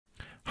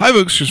Hi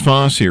folks, Chris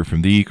Voss here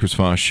from the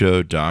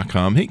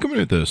chrisvossshow.com. Hey, coming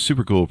with a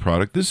super cool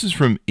product. This is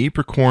from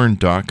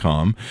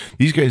Apricorn.com.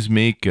 These guys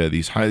make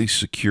these highly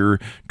secure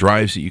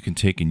drives that you can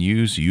take and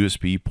use,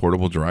 USB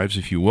portable drives,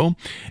 if you will.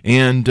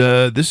 And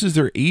this is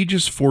their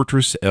Aegis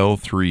Fortress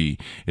L3.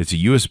 It's a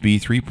USB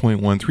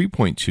 3.1,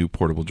 3.2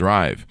 portable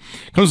drive.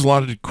 Comes with a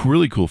lot of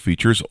really cool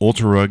features: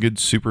 ultra rugged,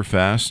 super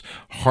fast,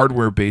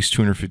 hardware-based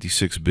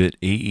 256-bit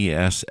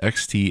AES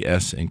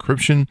XTS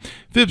encryption,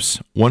 FIPS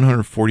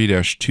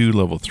 140-2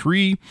 level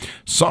 3,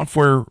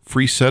 software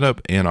free setup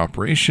and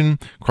operation,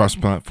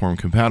 cross-platform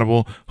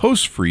compatible,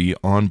 host-free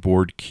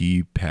onboard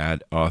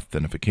keypad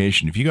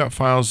authentication. If you got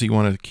files that you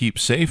want to keep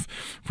safe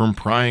from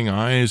prying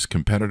eyes,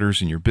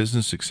 competitors in your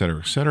business,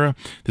 etc.,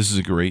 this is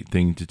a great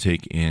thing to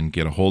take and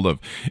get a hold of.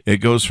 It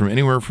goes from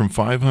anywhere from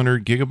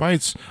 500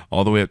 gigabytes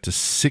all the way up to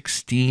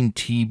 16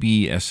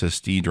 TB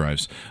SSD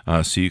drives,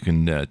 so you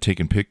can take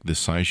and pick the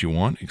size you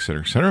want,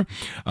 etc.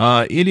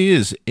 It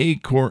is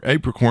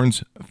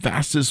Apricorn's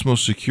fastest,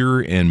 most secure,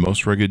 and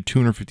most rugged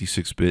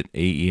 256-bit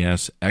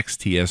AES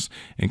XTS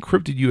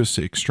encrypted US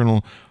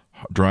external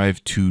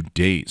drive to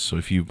date. So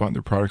if you've bought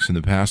their products in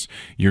the past,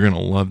 you're going to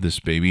love this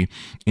baby,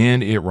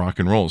 and it rock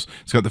and rolls.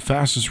 It's got the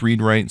fastest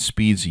read-write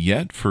speeds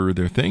yet for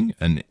their thing,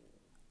 an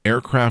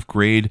aircraft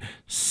grade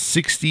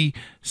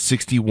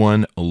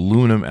 6061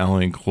 aluminum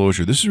alloy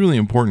enclosure. This is really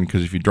important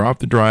because if you drop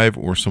the drive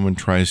or someone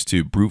tries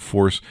to brute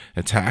force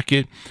attack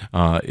it,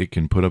 it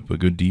can put up a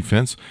good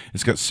defense.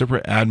 It's got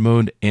separate ad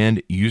mode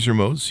and user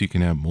mode, so you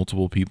can have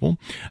multiple people.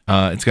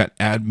 It's got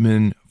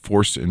admin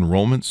forced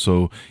enrollment,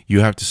 so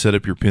you have to set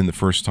up your PIN the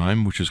first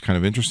time, which is kind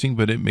of interesting,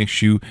 but it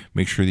makes you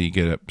make sure that you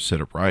get it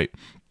set up right.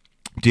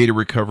 Data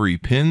recovery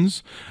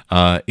pins,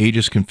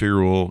 Aegis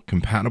configurable,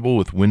 compatible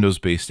with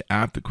Windows-based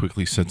app that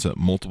quickly sets up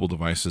multiple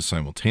devices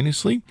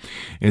simultaneously.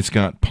 It's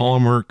got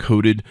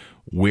polymer-coated,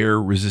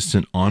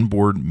 wear-resistant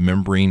onboard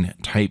membrane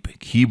type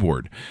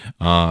keyboard,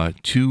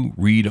 2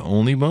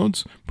 read-only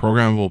modes,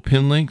 programmable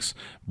pin links,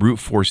 brute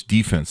force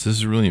defense. This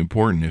is really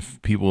important.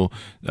 If people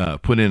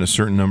put in a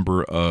certain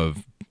number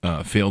of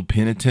failed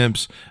pin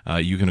attempts,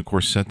 you can of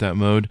course set that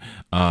mode.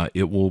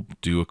 It will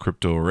do a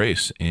crypto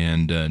erase,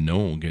 and no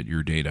one will get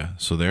your data.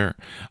 So there.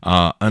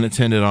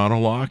 Unattended auto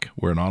lock,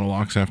 where it auto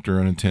locks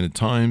after unintended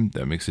time.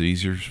 That makes it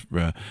easier.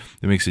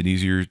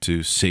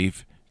 To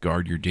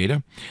safeguard your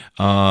data.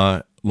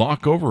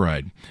 Lock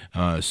override,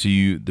 so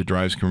the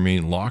drives can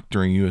remain locked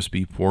during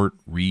USB port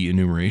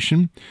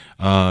re-enumeration.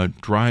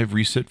 Drive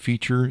reset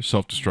feature,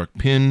 self-destruct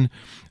pin.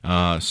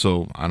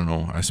 So I don't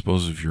know. I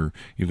suppose if you've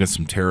got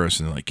some terrorists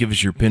and they're like, give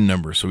us your pin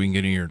number so we can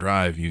get in your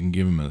drive, you can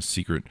give them a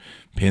secret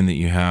pin that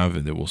you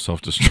have that will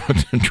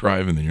self-destruct the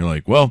drive, and then you're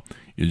like, well,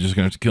 you're just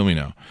gonna have to kill me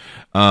now.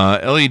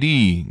 LED.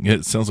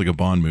 It sounds like a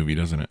Bond movie,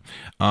 doesn't it?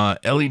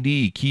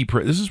 LED key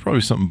press. This is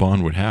probably something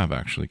Bond would have,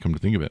 actually, come to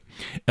think of it.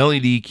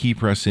 LED key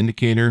press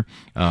indicator,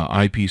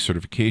 IP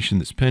certification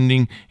that's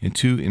pending, and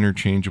 2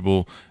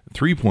 interchangeable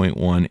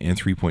 3.1 and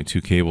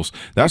 3.2 cables.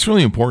 That's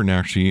really important,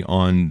 actually,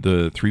 on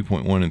the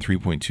 3.1 and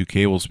 3.2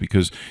 cables,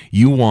 because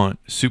you want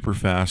super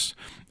fast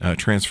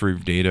transfer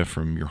of data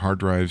from your hard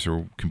drives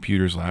or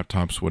computers,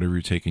 laptops, whatever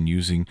you're taking,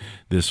 using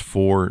this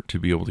for, to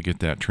be able to get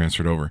that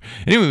transferred over.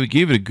 Anyway, we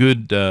gave it a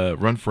good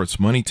run for its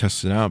money,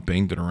 tested it out,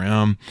 banged it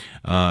around,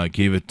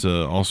 gave it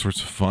all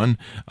sorts of fun.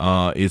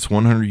 It's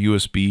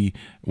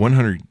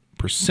 100%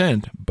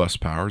 bus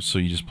powered, so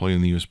you just plug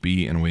in the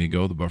USB and away you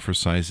go. The buffer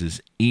size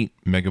is 8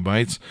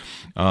 megabytes.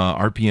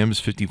 RPM is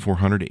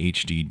 5400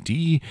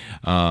 HDD.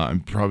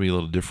 Probably a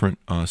little different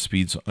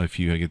speeds if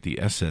you get the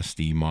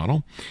SSD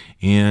model.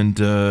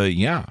 And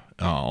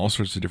all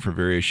sorts of different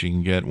variations you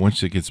can get.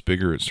 Once it gets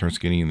bigger, it starts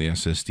getting in the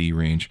SSD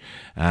range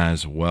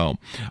as well.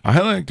 I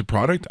highly like the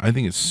product. I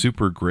think it's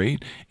super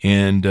great.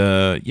 And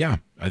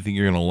I think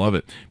you're going to love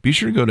it. Be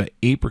sure to go to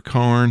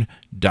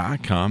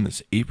Apricorn.com.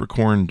 That's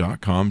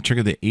Apricorn.com. Check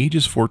out the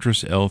Aegis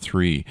Fortress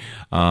L3.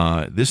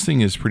 This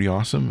thing is pretty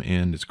awesome,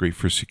 and it's great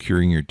for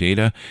securing your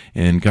data.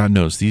 And God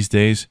knows, these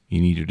days,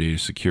 you need your data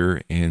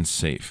secure and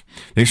safe.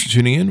 Thanks for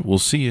tuning in. We'll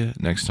see you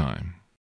next time.